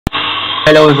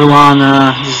Hello everyone,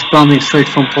 this is plumbing straight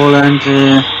from Poland.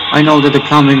 I know that the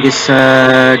plumbing is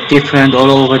different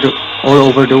all over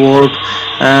the world,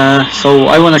 so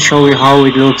I want to show you how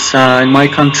it looks in my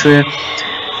country.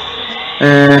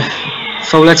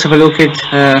 So let's have a look at.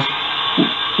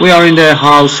 We are in the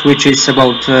house which is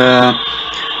about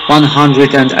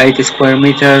 180 square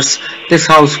meters. This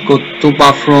house got two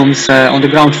bathrooms. On the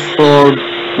ground floor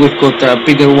we've got a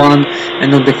bigger one,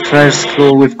 and on the first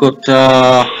floor we've got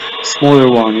a smaller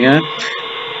one. Yeah.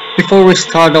 Before we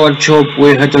start our job,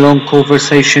 we had a long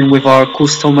conversation with our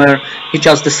customer. He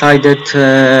just decided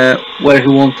where he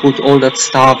won't put all that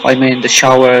stuff. I mean the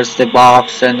showers, the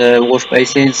baths and the wash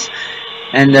basins.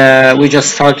 And we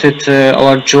just started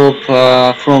our job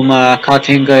from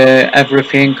cutting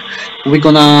everything. We're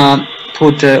gonna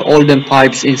put all the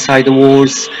pipes inside the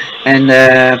walls, and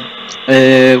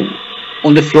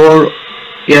on the floor,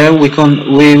 yeah, we're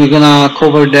gonna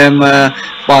cover them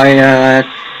by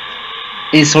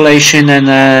insulation and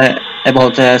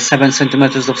about 7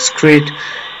 centimeters of screed.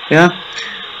 Yeah,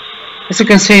 as you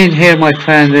can see in here, my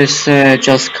friend is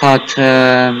just cut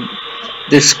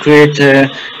this screed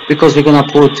because we're gonna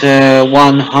put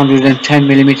 110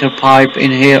 millimeter pipe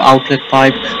in here, outlet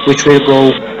pipe, which will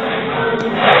go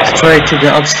straight to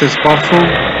the upstairs bathroom.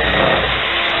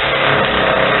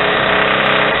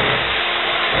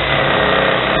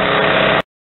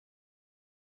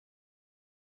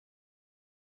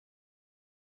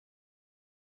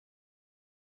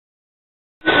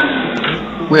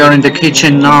 We are in the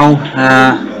kitchen now.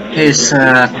 He's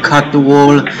cut the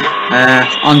wall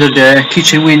under the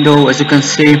kitchen window, as you can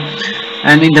see,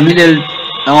 and in the middle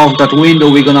of that window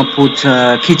we're gonna put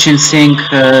kitchen sink.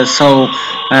 So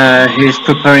he's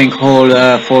preparing hole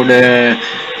for the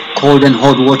cold and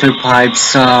hot water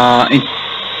pipes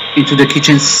into the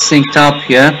kitchen sink tap.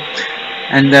 Yeah,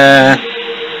 and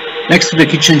next to the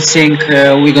kitchen sink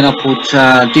we're gonna put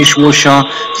dishwasher,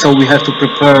 so we have to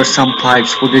prepare some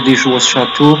pipes for the dishwasher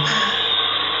too.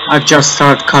 I've just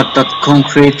started cut that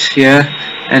concrete, yeah,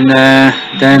 and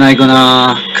then I'm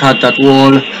gonna cut that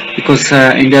wall, because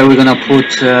in there we're gonna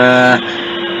put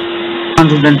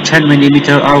 110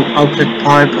 millimeter outlet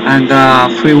pipe and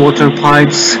 3 water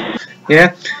pipes.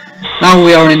 Yeah, now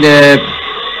we are in the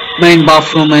main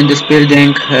bathroom in this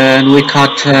building, and we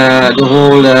cut the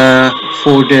hole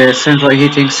for the central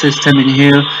heating system in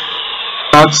here.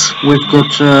 Rods, we've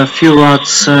got a few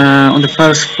rods on the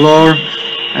first floor,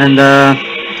 and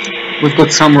we've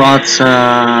got some rods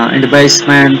in the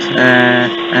basement,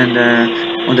 and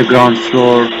on the ground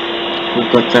floor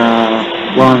we've got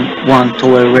one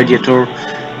towel radiator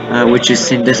which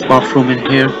is in this bathroom in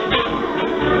here.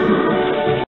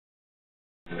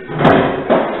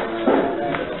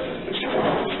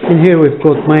 In here we've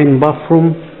got main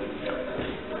bathroom.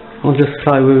 On this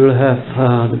side we will have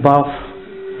the bath.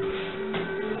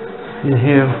 In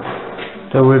here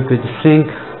there will be the sink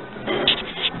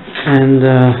and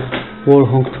wall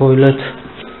hung toilet.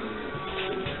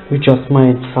 We just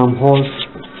made some holes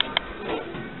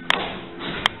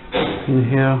in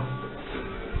here.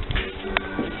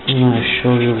 I'm gonna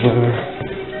show you where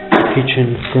the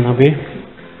kitchen is gonna be.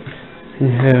 In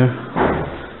here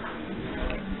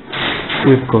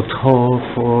we've got hole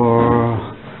for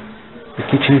the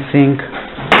kitchen sink,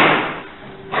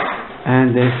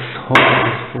 and this hole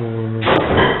is for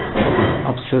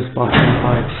upstairs bathroom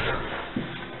pipes.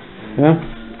 Yeah.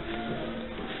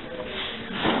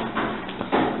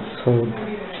 So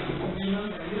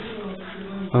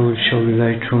I will show you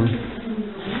later on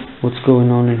what's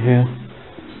going on in here.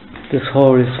 This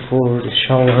hole is for the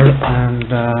shower and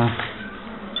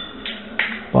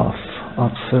bath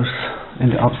upstairs, in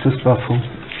the upstairs bathroom.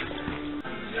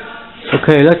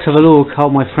 Okay, let's have a look how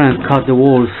my friend cut the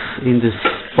walls in this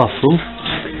bathroom.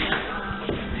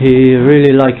 He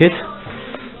really liked it.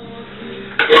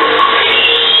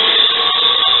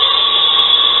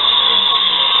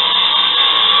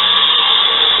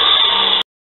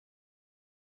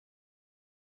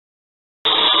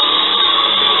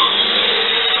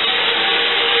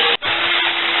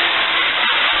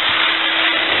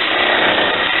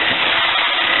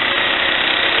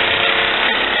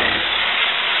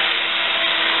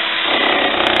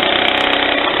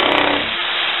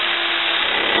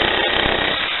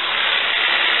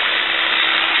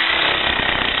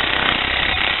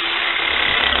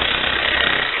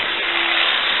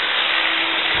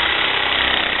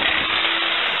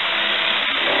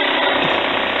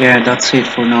 Yeah, that's it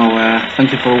for now.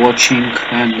 Thank you for watching,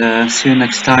 and see you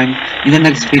next time. In the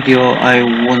next video I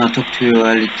wanna talk to you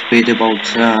a little bit about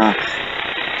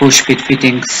push fit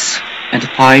fittings and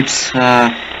pipes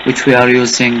which we are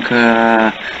using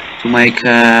to make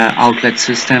outlet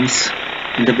systems.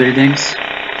 in the buildings.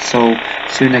 So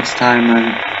see you next time,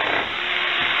 and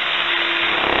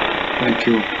thank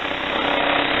you.